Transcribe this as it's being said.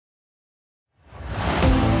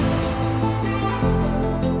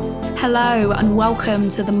Hello and welcome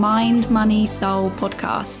to the Mind, Money, Soul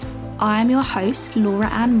podcast. I am your host, Laura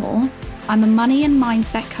Ann Moore. I'm a money and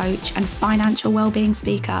mindset coach and financial wellbeing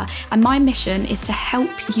speaker, and my mission is to help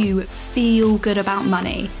you feel good about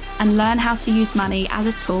money and learn how to use money as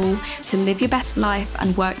a tool to live your best life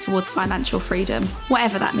and work towards financial freedom,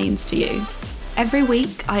 whatever that means to you. Every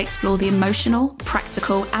week, I explore the emotional,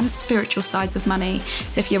 practical, and spiritual sides of money.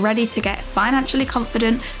 So if you're ready to get financially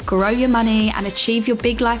confident, grow your money, and achieve your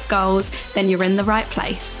big life goals, then you're in the right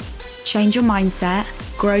place. Change your mindset,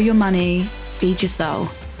 grow your money, feed your soul.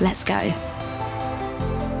 Let's go.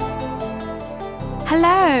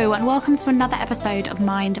 Hello, and welcome to another episode of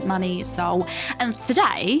Mind, Money, Soul. And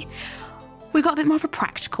today, we've got a bit more of a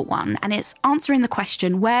practical one, and it's answering the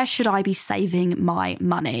question, where should I be saving my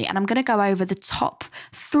money? And I'm going to go over the top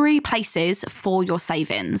 3 places for your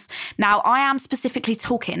savings. Now, I am specifically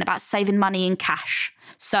talking about saving money in cash.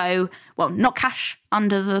 So, well, not cash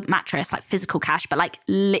under the mattress, like physical cash, but like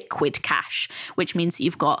liquid cash, which means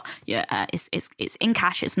you've got, it's in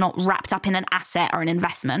cash. It's not wrapped up in an asset or an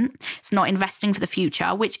investment. It's not investing for the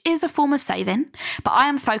future, which is a form of saving. But I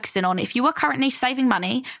am focusing on if you are currently saving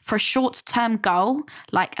money for a short-term goal,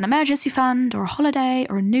 like an emergency fund or a holiday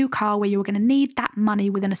or a new car where you're going to need that money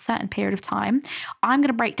within a certain period of time, I'm going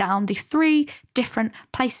to break down the 3 different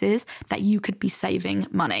places that you could be saving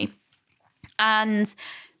money. And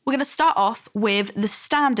we're going to start off with the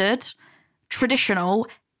standard, traditional,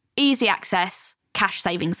 easy access cash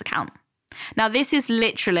savings account. Now, this is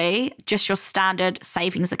literally just your standard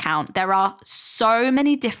savings account. There are so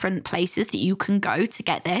many different places that you can go to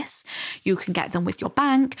get this. You can get them with your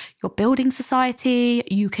bank, your building society.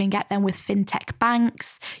 You can get them with fintech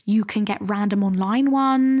banks. You can get random online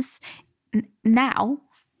ones. Now,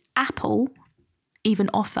 Apple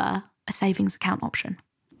even offer a savings account option.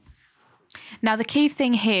 Now, the key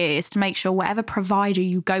thing here is to make sure whatever provider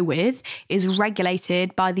you go with is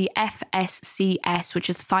regulated by the FSCS, which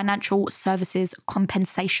is the Financial Services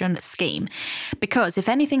Compensation Scheme. Because if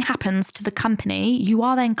anything happens to the company, you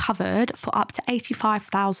are then covered for up to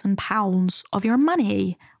 £85,000 of your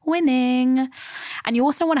money. Winning. And you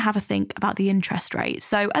also want to have a think about the interest rate.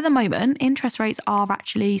 So at the moment, interest rates are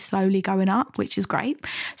actually slowly going up, which is great.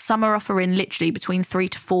 Some are offering literally between 3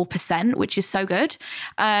 to 4%, which is so good.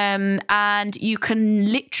 And you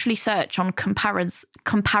can literally search on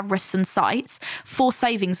comparison sites for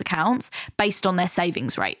savings accounts based on their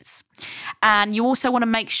savings rates. And you also want to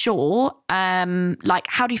make sure,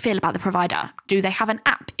 how do you feel about the provider? Do they have an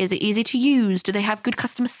app? Is it easy to use? Do they have good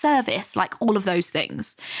customer service? Like all of those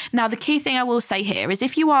things. Now, the key thing I will say here is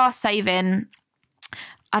if you are saving,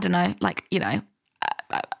 I don't know,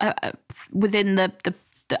 within the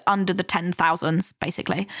under the 10,000s,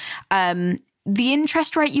 basically, the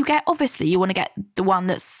interest rate you get, obviously you want to get the one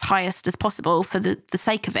that's highest as possible for the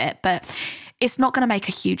sake of it, but it's not going to make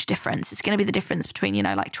a huge difference. It's going to be the difference between,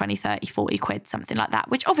 20, 30, 40 quid, something like that,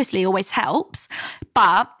 which obviously always helps,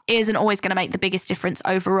 but isn't always going to make the biggest difference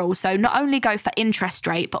overall. So not only go for interest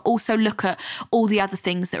rate, but also look at all the other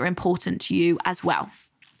things that are important to you as well.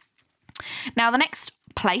 Now, the next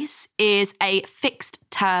place is a fixed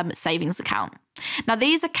term savings account. Now,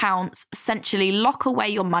 these accounts essentially lock away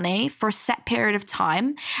your money for a set period of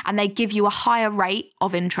time, and they give you a higher rate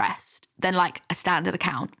of interest than like a standard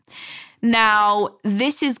account. Now,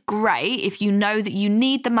 this is great if you know that you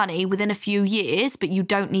need the money within a few years, but you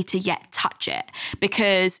don't need to yet touch it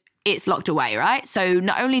because it's locked away, right? So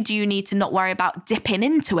not only do you need to not worry about dipping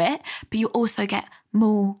into it, but you also get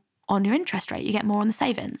more on your interest rate. You get more on the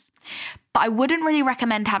savings. But I wouldn't really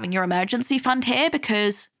recommend having your emergency fund here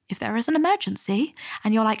because if there is an emergency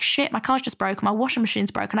and you're like, shit, my car's just broken, my washing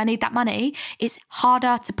machine's broken, I need that money, it's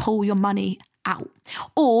harder to pull your money out.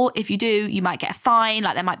 Or if you do, you might get a fine,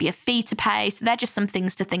 like there might be a fee to pay. So they're just some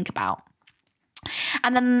things to think about.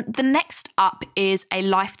 And then the next up is a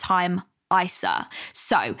lifetime ISA.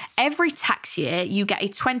 So every tax year, you get a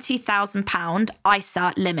 £20,000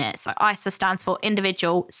 ISA limit. So ISA stands for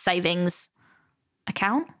Individual Savings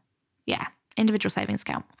Account. Yeah, Individual Savings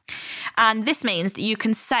Account. And this means that you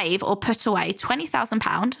can save or put away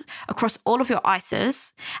 £20,000 across all of your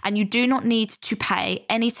ISAs, and you do not need to pay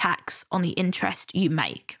any tax on the interest you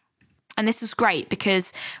make. And this is great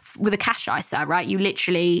because with a cash ISA, right, you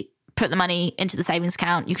literally put the money into the savings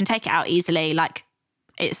account. You can take it out easily, like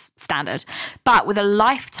it's standard. But with a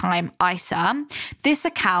lifetime ISA, this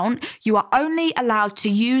account, you are only allowed to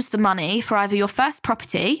use the money for either your first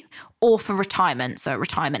property or for retirement, so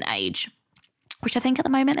retirement age. which I think at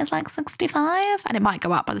the moment is like 65, and it might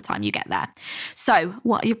go up by the time you get there. So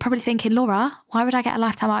what you're probably thinking, Laura, why would I get a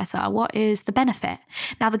lifetime ISA? What is the benefit?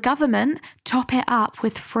 Now the government top it up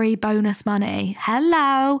with free bonus money.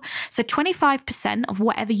 Hello. So 25% of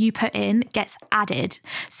whatever you put in gets added.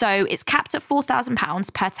 So it's capped at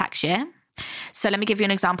 £4,000 per tax year. So let me give you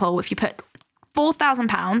an example. If you put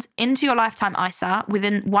 £4,000 into your lifetime ISA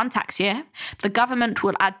within one tax year, the government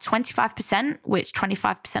will add 25%, which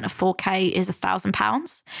 25% of 4K is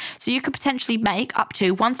 £1,000. So you could potentially make up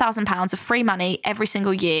to £1,000 of free money every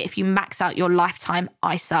single year if you max out your lifetime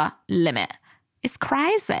ISA limit. It's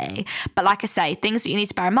crazy. But like I say, things that you need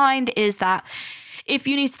to bear in mind is that if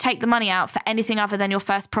you need to take the money out for anything other than your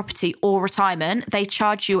first property or retirement, they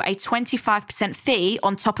charge you a 25% fee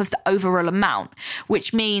on top of the overall amount,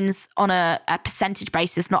 which means on a percentage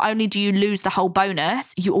basis, not only do you lose the whole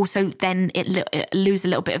bonus, you also then lose a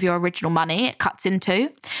little bit of your original money. It cuts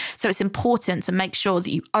into. So it's important to make sure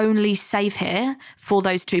that you only save here for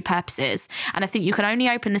those two purposes. And I think you can only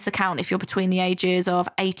open this account if you're between the ages of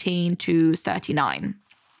 18 to 39.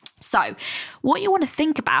 So what you want to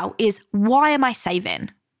think about is, why am I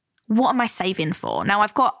saving? What am I saving for? Now,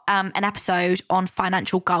 I've got an episode on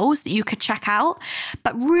financial goals that you could check out,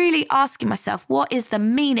 but really asking myself, what is the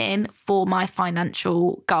meaning for my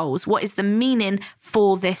financial goals? What is the meaning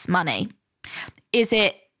for this money? Is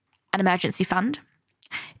it an emergency fund?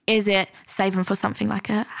 Is it saving for something like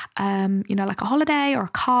a holiday or a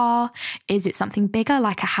car? Is it something bigger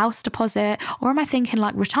like a house deposit? Or am I thinking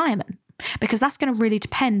like retirement? Because that's going to really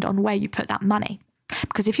depend on where you put that money.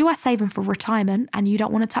 Because if you are saving for retirement and you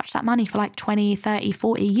don't want to touch that money for like 20, 30,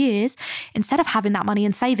 40 years, instead of having that money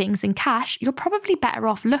in savings in cash, you're probably better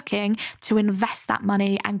off looking to invest that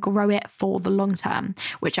money and grow it for the long term,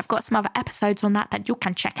 which I've got some other episodes on that you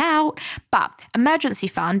can check out. But emergency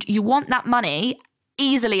fund, you want that money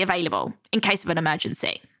easily available in case of an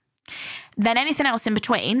emergency. Then anything else in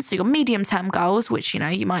between, so your medium-term goals, which,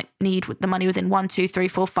 you might need the money within 1, 2, 3,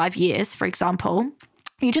 4, 5 years, for example,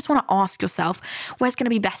 you just want to ask yourself, where's going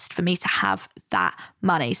to be best for me to have that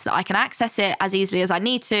money so that I can access it as easily as I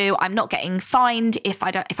need to? I'm not getting fined if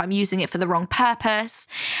I'm using it for the wrong purpose.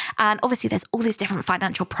 And obviously there's all these different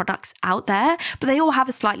financial products out there, but they all have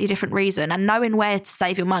a slightly different reason. And knowing where to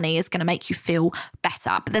save your money is going to make you feel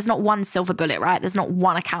better. But there's not one silver bullet, right? There's not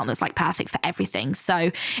one account that's like perfect for everything.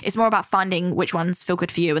 So it's more about finding which ones feel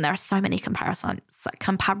good for you. And there are so many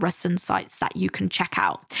comparison sites that you can check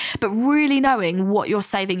out. But really knowing what you're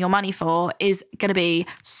saving your money for is going to be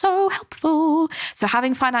so helpful. So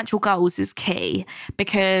having financial goals is key,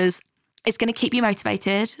 because it's going to keep you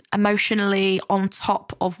motivated, emotionally on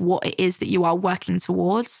top of what it is that you are working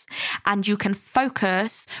towards. And you can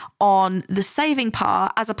focus on the saving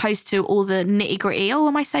part as opposed to all the nitty gritty. Oh,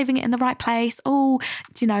 am I saving it in the right place? Oh,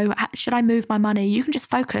 should I move my money? You can just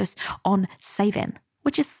focus on saving,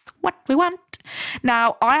 which is what we want.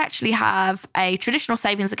 Now, I actually have a traditional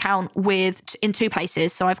savings account in two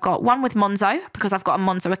places. So I've got one with Monzo, because I've got a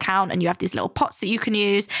Monzo account and you have these little pots that you can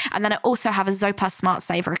use. And then I also have a Zopa Smart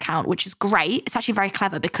Saver account, which is great. It's actually very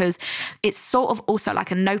clever because it's sort of also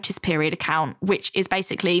like a notice period account, which is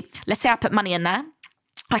basically, let's say I put money in there.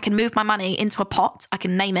 I can move my money into a pot, I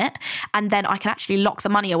can name it, and then I can actually lock the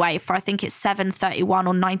money away for, I think it's 7, 31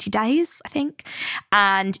 or 90 days, I think.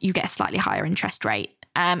 And you get a slightly higher interest rate.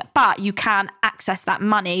 But you can access that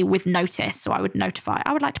money with notice. So I would notify,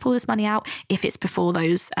 I would like to pull this money out if it's before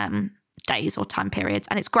those days or time periods.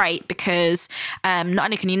 And it's great because not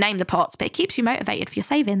only can you name the pots, but it keeps you motivated for your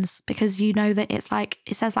savings, because you know that it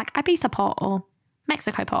says like Ibiza pot or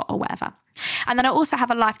Mexico pot or whatever. And then I also have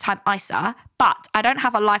a lifetime ISA, but I don't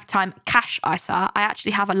have a lifetime cash ISA. I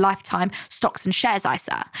actually have a lifetime stocks and shares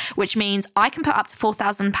ISA, which means I can put up to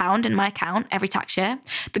 £4,000 in my account every tax year.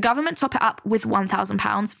 The government top it up with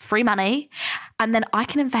 £1,000 free money, and then I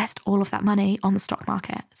can invest all of that money on the stock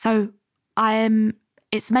market. So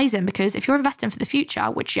it's amazing, because if you're investing for the future,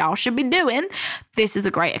 which y'all should be doing, this is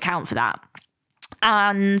a great account for that.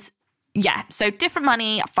 And yeah, so different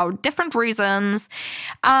money for different reasons.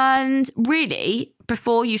 And really,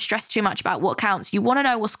 before you stress too much about what counts, you want to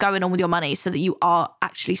know what's going on with your money so that you are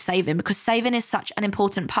actually saving, because saving is such an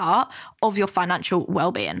important part of your financial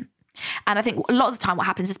well-being. And I think a lot of the time what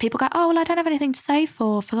happens is people go, oh, well, I don't have anything to save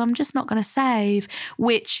for I'm just not going to save,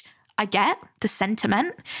 which I get the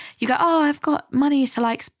sentiment. You go, oh, I've got money to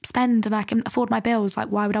like spend and I can afford my bills. Like,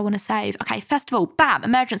 why would I want to save? Okay, first of all, bam,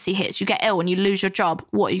 emergency hits. You get ill and you lose your job.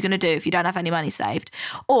 What are you going to do if you don't have any money saved?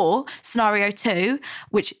 Or scenario 2,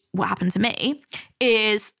 which what happened to me,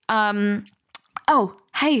 is, oh,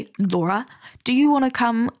 hey, Laura, do you want to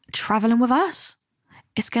come traveling with us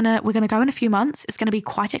we're gonna go in a few months. It's gonna be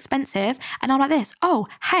quite expensive. And I'm like this, oh,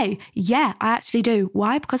 hey, yeah, I actually do.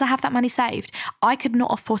 Why? Because I have that money saved. I could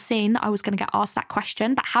not have foreseen that I was gonna get asked that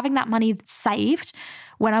question, but having that money saved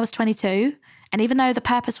when I was 22, and even though the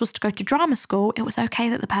purpose was to go to drama school, it was okay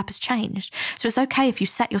that the purpose changed. So it's okay if you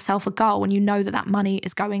set yourself a goal and you know that money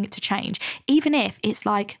is going to change, even if it's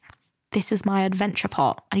like, this is my adventure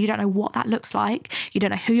pot, and you don't know what that looks like. You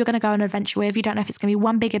don't know who you're going to go on an adventure with. You don't know if it's going to be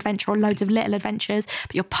one big adventure or loads of little adventures,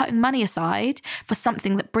 but you're putting money aside for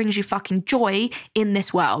something that brings you fucking joy in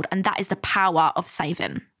this world. And that is the power of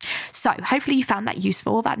saving. So hopefully you found that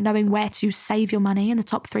useful, about knowing where to save your money and the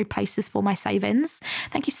top 3 places for my savings.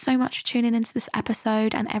 Thank you so much for tuning into this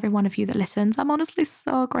episode, and every one of you that listens. I'm honestly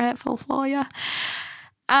so grateful for you.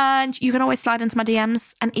 And you can always slide into my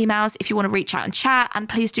DMs and emails if you want to reach out and chat. And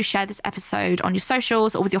please do share this episode on your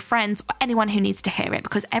socials or with your friends or anyone who needs to hear it,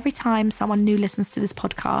 because every time someone new listens to this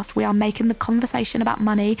podcast, we are making the conversation about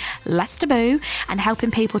money less taboo and helping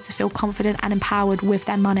people to feel confident and empowered with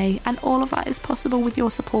their money. And all of that is possible with your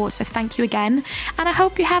support. So thank you again. And I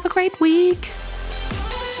hope you have a great week.